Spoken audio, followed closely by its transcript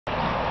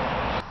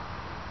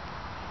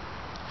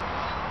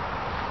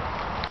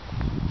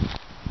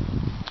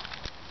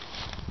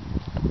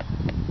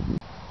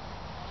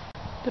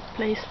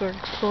place we're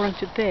exploring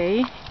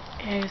today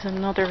is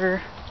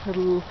another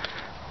little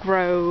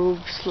grove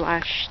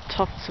slash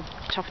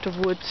tuft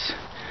of woods,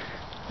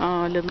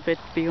 a little bit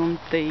beyond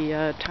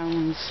the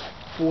town's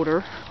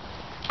border.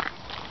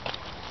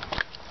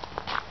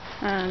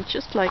 And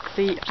just like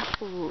the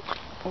apple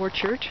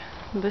orchard,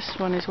 this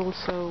one is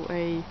also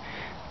a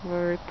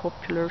very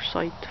popular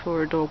site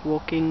for dog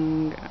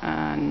walking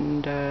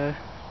and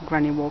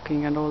granny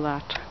walking and all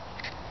that.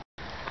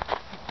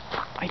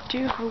 I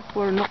do hope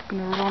we're not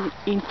going to run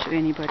into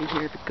anybody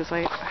here, because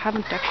I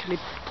haven't actually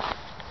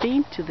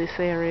been to this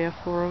area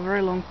for a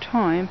very long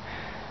time,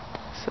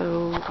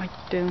 so I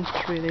don't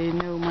really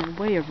know my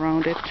way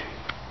around it.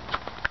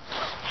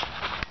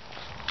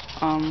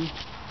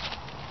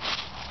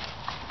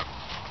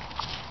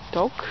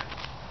 Dog,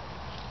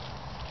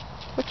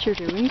 what you're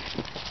doing?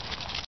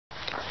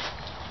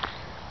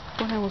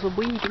 When I was a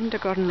wee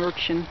kindergarten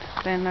urchin,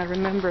 then I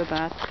remember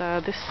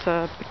that this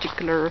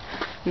particular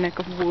neck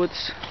of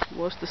woods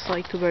was the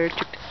site where you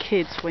took the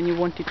kids when you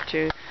wanted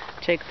to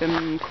take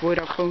them quote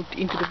unquote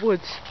into the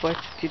woods, but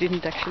you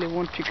didn't actually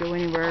want to go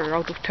anywhere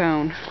out of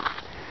town.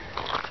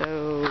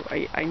 So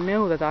I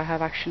know that I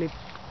have actually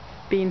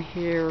been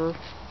here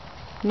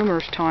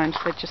numerous times,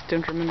 I just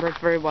don't remember it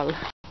very well.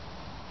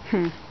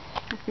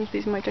 I think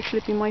these might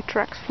actually be my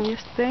tracks from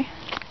yesterday.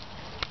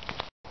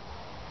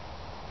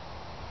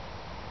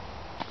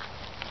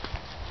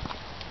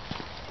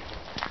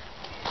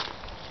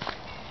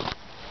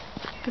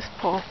 This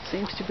path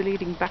seems to be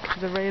leading back to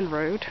the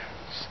railroad,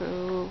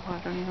 so I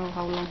don't know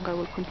how long I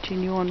will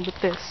continue on with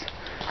this.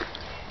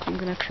 I'm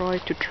gonna try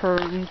to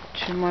turn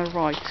to my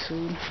right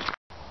soon.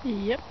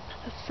 Yep,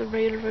 that's the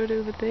railroad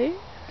over there.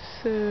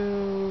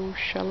 So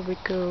shall we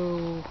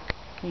go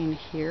in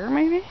here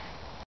maybe?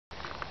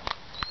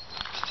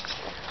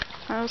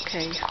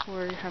 Okay,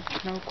 we have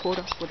now caught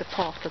up with the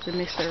path that we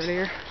missed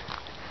earlier.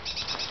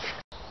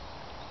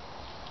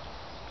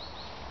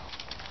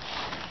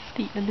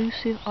 The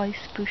elusive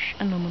ice bush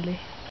anomaly.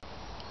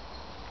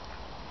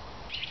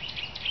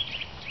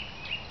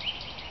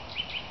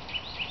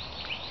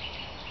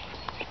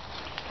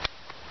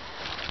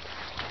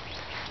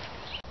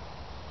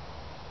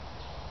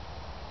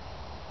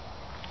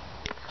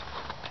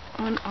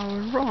 On our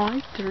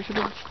right there's a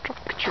little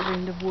structure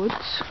in the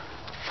woods.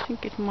 I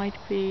think it might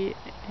be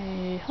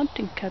a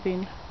hunting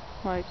cabin,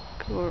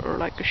 or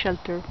like a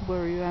shelter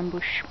where you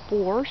ambush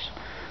boars.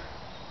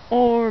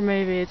 Or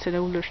maybe it's an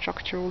older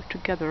structure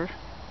altogether.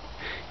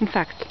 In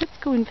fact, let's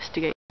go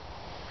investigate.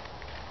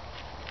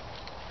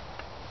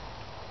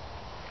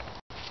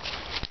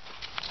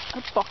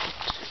 A bucket.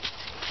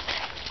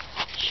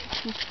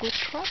 Chicken foot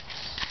traps.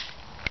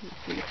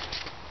 Lovely.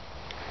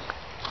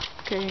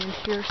 Okay, and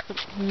here's the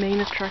main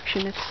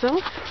attraction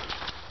itself.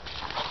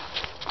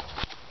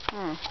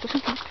 Oh,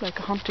 doesn't look like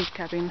a hunting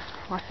cabin.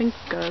 I think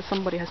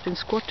somebody has been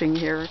squatting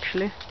here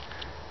actually.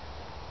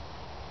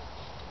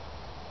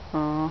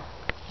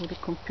 With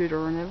a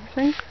computer and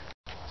everything.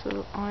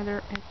 So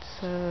either it's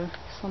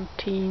some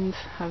teens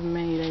have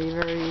made a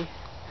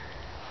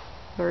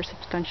very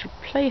substantial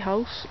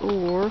playhouse,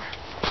 or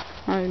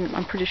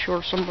I'm pretty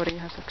sure somebody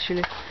has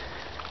actually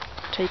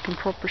taken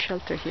proper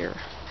shelter here.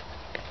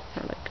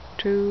 There are like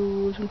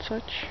tools and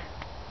such.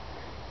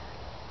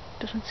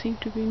 Doesn't seem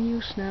to be in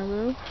use now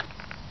though.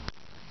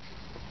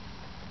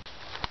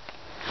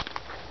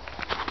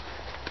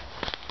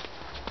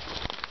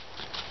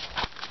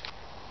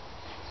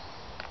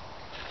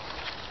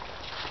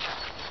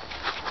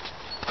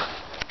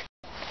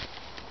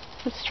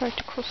 Let's try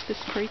to cross this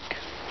creek.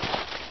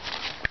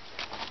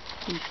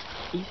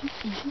 Easy,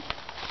 easy.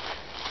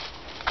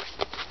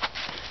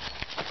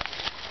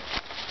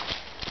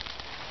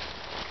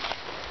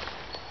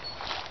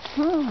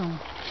 Oh.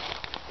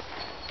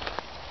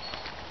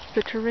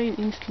 The terrain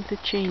instantly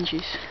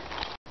changes.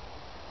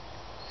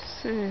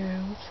 So,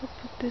 what's up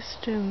with these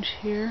stones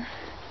here?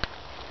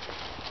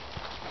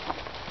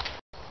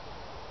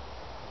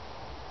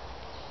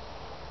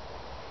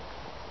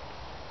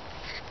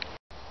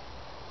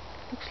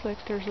 Looks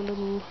like there's a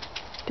little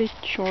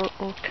ditch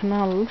or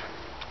canal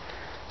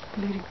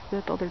leading to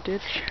that other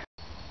ditch.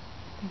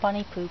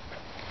 Bunny poop.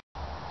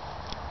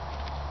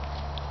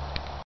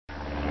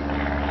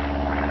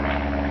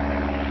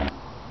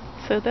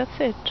 So that's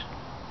it.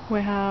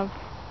 We have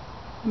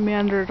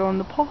meandered on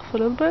the path a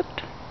little bit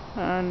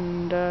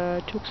and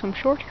took some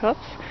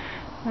shortcuts,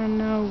 and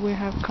now we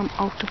have come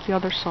out of the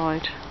other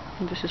side.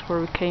 And this is where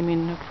we came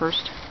in at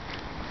first.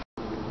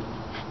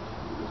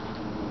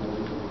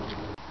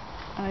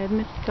 I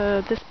admit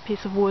this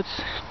piece of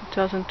woods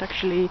doesn't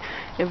actually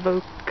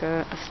evoke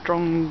a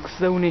strong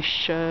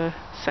zone-ish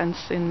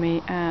sense in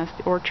me as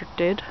the orchard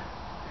did.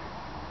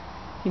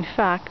 In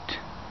fact,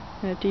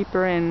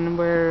 deeper in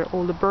where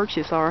all the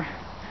birches are,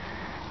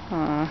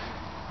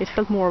 it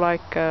felt more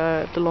like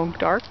the Long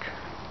Dark.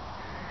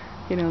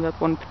 You know,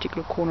 that one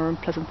particular corner in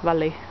Pleasant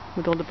Valley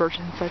with all the birches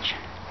and such.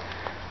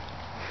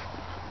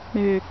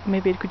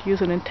 Maybe it could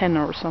use an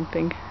antenna or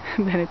something,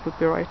 then it would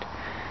be right.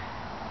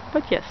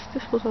 But yes,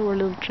 this was our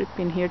little trip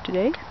in here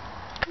today.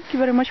 Thank you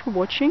very much for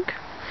watching.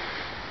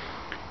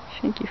 If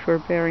Thank you for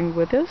bearing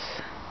with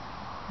us,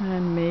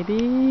 and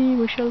maybe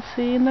we shall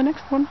see you in the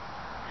next one.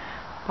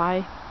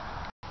 Bye.